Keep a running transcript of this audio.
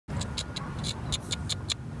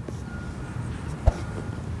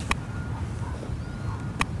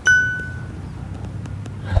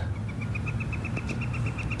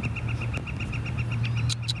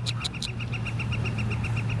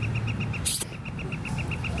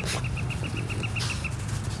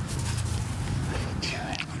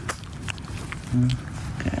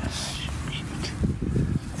Gas.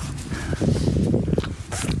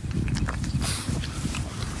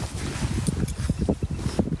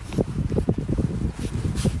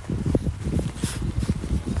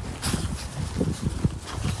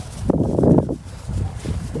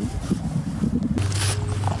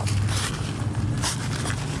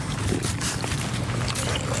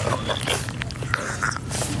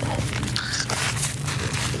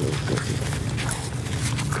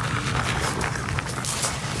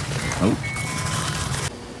 Oh.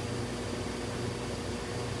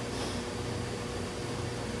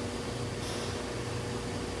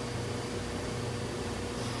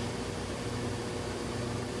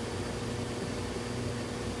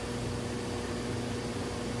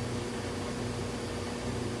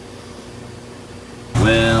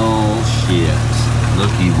 Well, shit.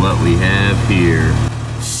 Looky what we have here.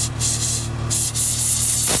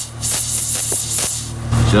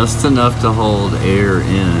 Just enough to hold air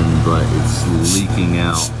in, but it's leaking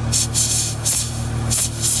out.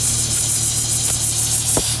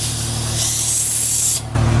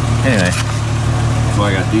 Anyway, so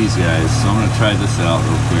I got these guys, so I'm gonna try this out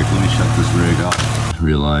real quick. Let me shut this rig off.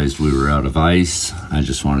 Realized we were out of ice. I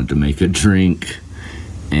just wanted to make a drink,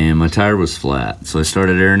 and my tire was flat. So I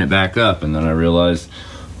started airing it back up, and then I realized,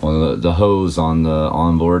 well, the hose on the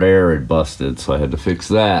onboard air had busted, so I had to fix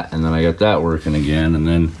that, and then I got that working again, and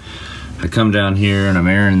then I come down here and I'm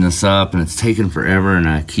airing this up, and it's taking forever, and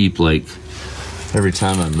I keep, like, every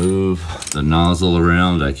time I move the nozzle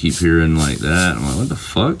around, I keep hearing like that. I'm like, what the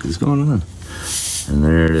fuck is going on? And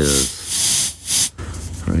there it is,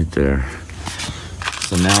 right there.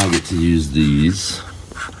 So now I get to use these,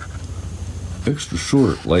 extra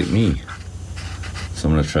short, like me. So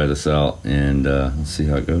I'm gonna try this out and let's see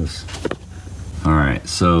how it goes. All right,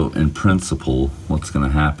 so in principle, what's gonna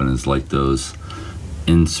happen is like those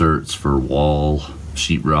inserts for wall,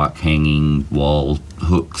 sheetrock hanging wall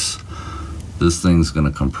hooks. This thing's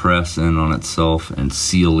gonna compress in on itself and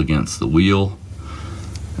seal against the wheel.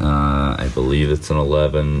 I believe it's an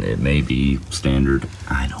 11, it may be standard,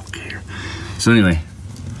 I don't care. So anyway,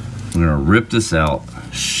 I'm gonna rip this out,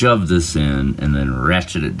 shove this in, and then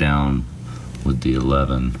ratchet it down with the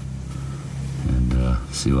 11 and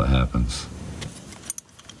see what happens.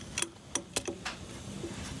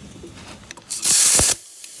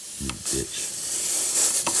 You bitch.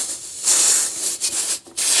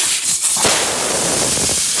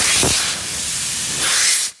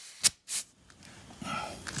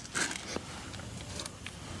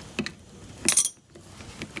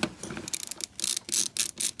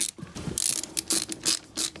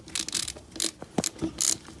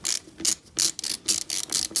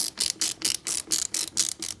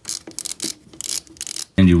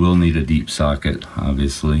 And you will need a deep socket,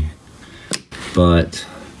 obviously, but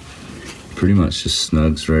pretty much just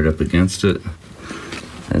snugs right up against it.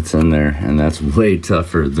 That's in there, and that's way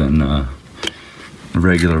tougher than a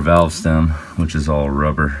regular valve stem, which is all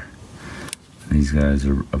rubber. These guys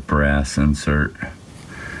are a brass insert.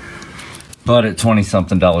 But at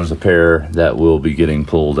 $20-something a pair, that will be getting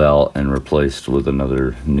pulled out and replaced with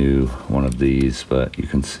another new one of these, but you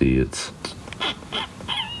can see it's,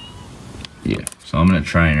 yeah. So I'm gonna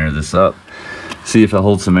try and air this up, see if it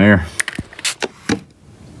holds some air.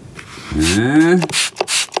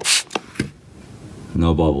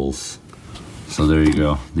 No bubbles. So there you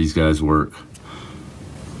go. These guys work.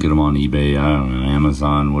 Get them on eBay, I don't know,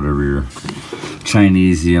 Amazon, whatever your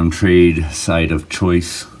Chinesium trade site of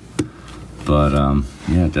choice. But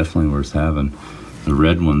yeah, definitely worth having. The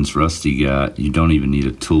red ones Rusty got, you don't even need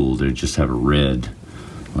a tool. They just have a red,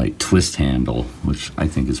 like, twist handle, which I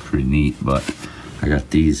think is pretty neat. But I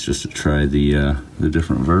got these just to try the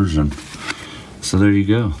different version. So there you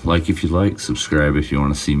go. Like if you like, subscribe if you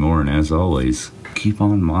want to see more, and as always, keep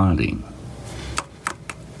on modding.